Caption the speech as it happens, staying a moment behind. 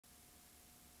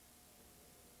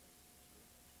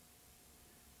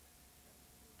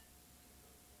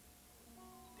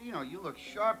Dino, you look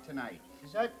sharp tonight.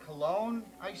 Is that cologne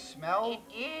I smell?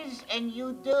 It is, and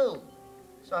you do.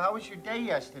 So how was your day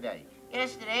yesterday?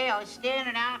 Yesterday, I was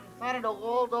standing out in front of the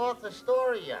Waldorf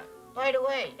Astoria. By the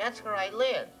way, that's where I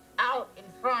live, out in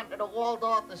front of the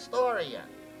Waldorf Astoria.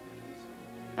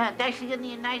 Thanks for giving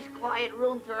me a nice, quiet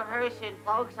room to rehearse in,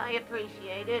 folks. I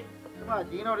appreciate it. Come on,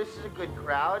 Dino, this is a good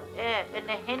crowd. Yeah, and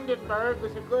the Hindenburg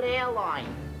was a good airline.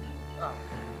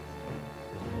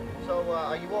 So,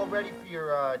 are you all ready for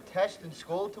your test in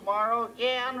school tomorrow?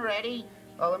 Yeah, I'm ready.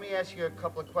 Let me ask you a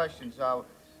couple of questions.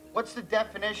 What's the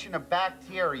definition of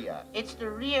bacteria? It's the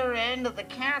rear end of the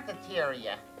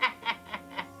cafeteria.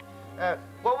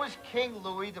 What was King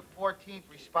Louis XIV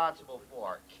responsible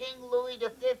for? King Louis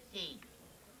XV.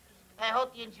 I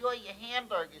hope you enjoy your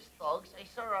hamburgers, folks. I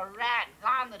saw a rat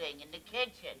vomiting in the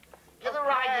kitchen. You ever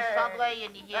ride the subway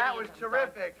and you hear that was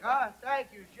terrific, huh? Thank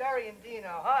you, Jerry and Dino.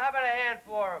 Huh? How about a hand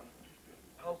for them?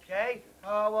 Okay.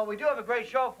 Well, we do have a great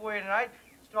show for you tonight,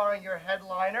 starring your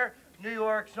headliner, New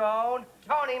York's own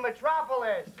Tony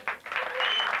Metropolis.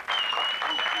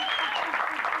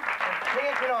 King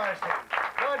of Canarsie.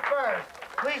 But first,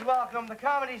 please welcome the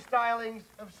comedy stylings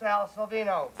of Sal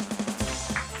Salvino.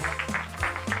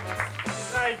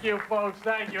 Thank you, folks.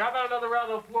 Thank you. How about another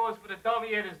round of applause for the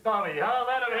dummy and his dummy, huh?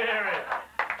 Let him hear it.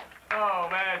 Oh,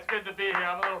 man, it's good to be here.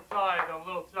 I'm a little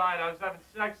tired. I was having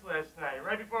sex last night.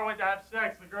 Right before I went to have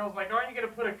sex, the girl's like, aren't you going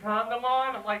to put a condom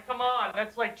on? I'm like, come on.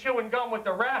 That's like chewing gum with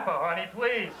the wrapper, honey,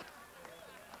 please.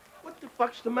 What the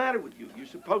fuck's the matter with you? You're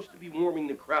supposed to be warming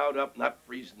the crowd up, not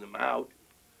freezing them out.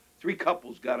 3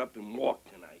 couples got up and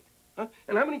walked tonight. Huh?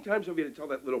 And how many times have you had to tell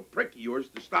that little prick of yours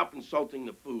to stop insulting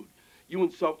the food? You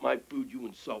insult my food, you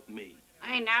insult me.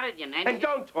 I ain't out at you, Nancy. And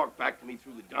don't talk back to me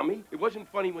through the dummy. It wasn't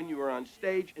funny when you were on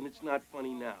stage, and it's not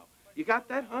funny now. You got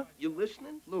that, huh? You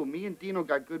listening? Lou, me and Dino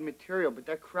got good material, but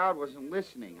that crowd wasn't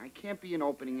listening. I can't be an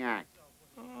opening act.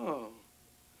 Oh.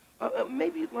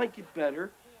 Maybe you'd like it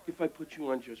better if I put you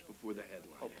on just before the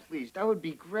headliner. Oh, please, that would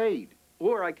be great.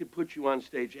 Or I could put you on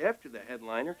stage after the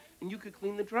headliner, and you could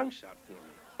clean the drunks out for me.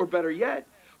 Or better yet,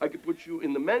 I could put you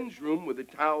in the men's room with a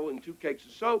towel and 2 cakes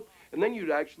of soap, and then you'd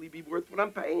actually be worth what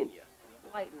I'm paying you.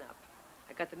 Lighten up.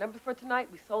 I got the numbers for tonight.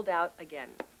 We sold out again.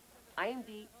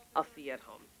 IMD, I'll see you at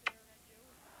home.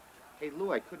 Hey,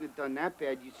 Lou, I couldn't have done that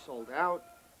bad. You sold out.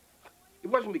 It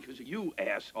wasn't because of you,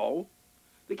 asshole.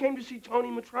 They came to see Tony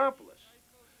Metropolis.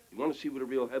 You want to see what a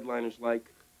real headliner's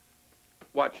like?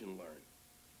 Watch and learn.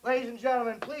 Ladies and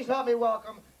gentlemen, please help me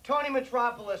welcome Tony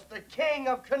Metropolis, the king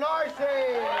of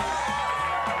Canarsie.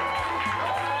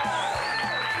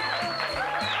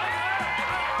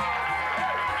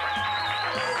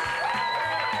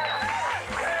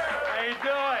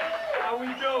 How we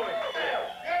doing?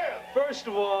 First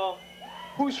of all,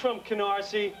 who's from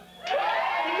Canarsie? Good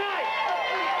night!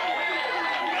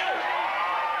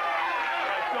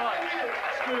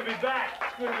 It's good to be back.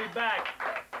 It's good to be back.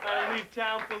 I leave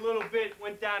town for a little bit,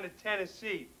 went down to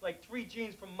Tennessee. Like 3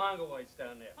 jeans from Mongoloids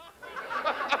down there.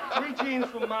 3 jeans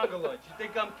from Mongoloids. You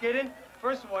think I'm kidding?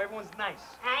 First of all, everyone's nice.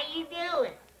 How you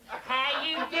doing? How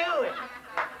you doing?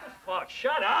 Fuck,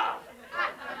 shut up!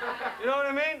 You know what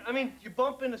I mean? I mean, you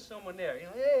bump into someone there. You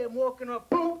know, hey, I'm walking up,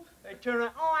 boom. They turn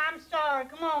around. Oh, I'm sorry.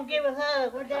 Come on, give a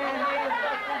hug. We're down here.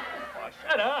 Oh,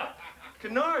 shut up.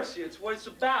 Canarsie, it's what it's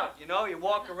about. You know, you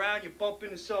walk around, you bump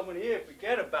into someone here,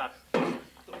 forget about it.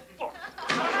 The fuck?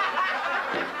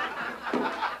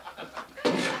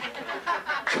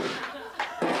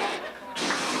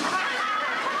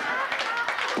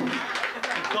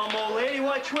 Dumb old lady,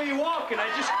 watch where you're walking. I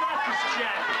just got this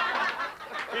jacket.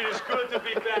 It is good to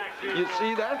be back, dude. You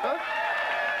see that, huh?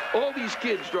 All these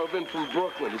kids drove in from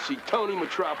Brooklyn to see Tony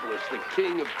Metropolis, the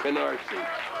king of Canarsie.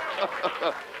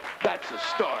 That's a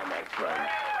star, my friend.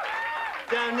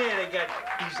 Down there, they got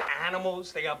these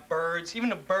animals, they got birds. Even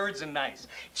the birds are nice.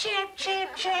 Chip,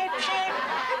 chip, chip, chip.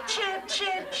 Chip,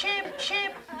 chip, chip,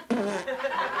 chip.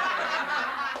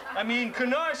 I mean,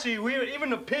 Canarsie, even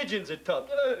the pigeons are tough.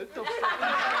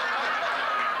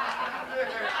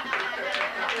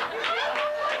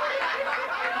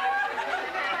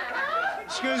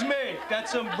 Excuse me, got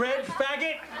some bread,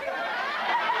 faggot?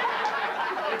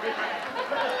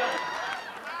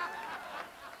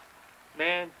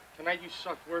 Man, tonight you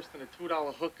sucked worse than a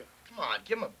 $2 hooker. Come on,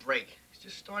 give him a break. He's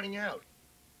just starting out.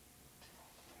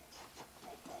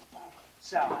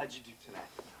 Sal, how'd you do today?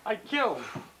 I killed.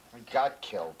 I got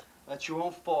killed. That's your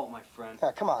own fault, my friend.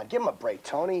 Come on, give him a break,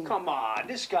 Tony. Come on,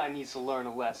 this guy needs to learn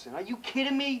a lesson. Are you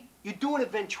kidding me? You're doing a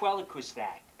ventriloquist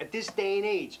act at this day and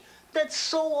age. That's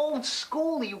so old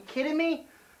school. Are you kidding me?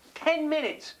 10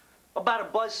 minutes about a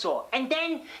buzzsaw. And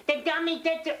then the dummy,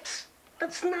 that's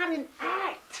not an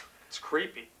act. It's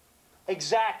creepy.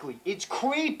 Exactly. It's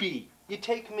creepy. You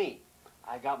take me.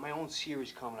 I got my own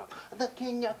series coming up. The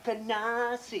Kenya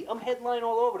Kanasi. I'm headlining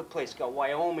all over the place. Got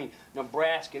Wyoming,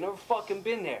 Nebraska. Never fucking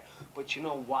been there. But you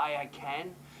know why I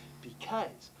can?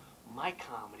 Because my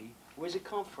comedy, where's it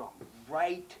come from?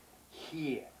 Right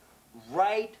here.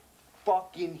 Right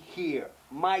fucking here.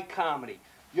 My comedy.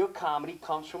 Your comedy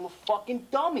comes from a fucking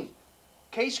dummy.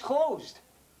 Case closed.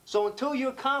 So until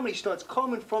your comedy starts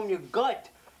coming from your gut,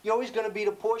 you're always gonna be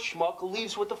the poor schmuck who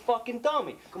leaves with the fucking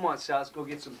dummy. Come on, Sal, let's go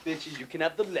get some bitches. You can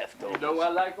have the leftovers. You know I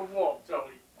like them warm,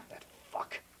 Tony. That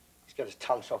fuck. He's got his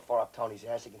tongue so far up Tony's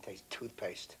ass he can taste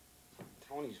toothpaste.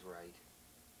 Tony's right.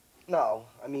 No,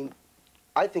 I mean,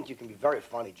 I think you can be very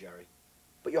funny, Jerry.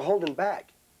 But you're holding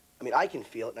back. I mean, I can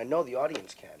feel it, and I know the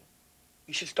audience can.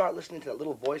 You should start listening to that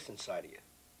little voice inside of you.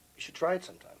 You should try it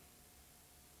sometime.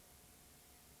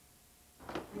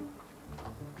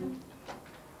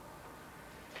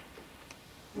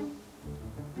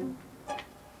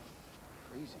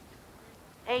 Crazy.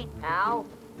 Hey, pal,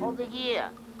 over here.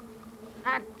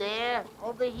 Not there,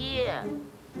 over here.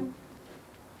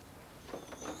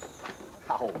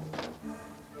 Ow.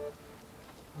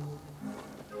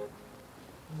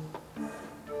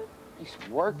 Nice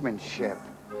workmanship.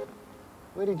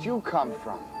 Where did you come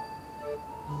from?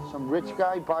 Some rich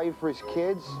guy buy you for his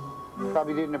kids?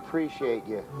 Probably didn't appreciate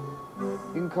you.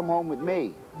 You can come home with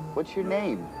me. What's your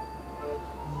name?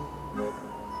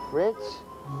 Fritz?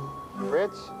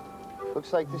 Fritz?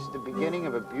 Looks like this is the beginning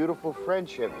of a beautiful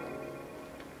friendship.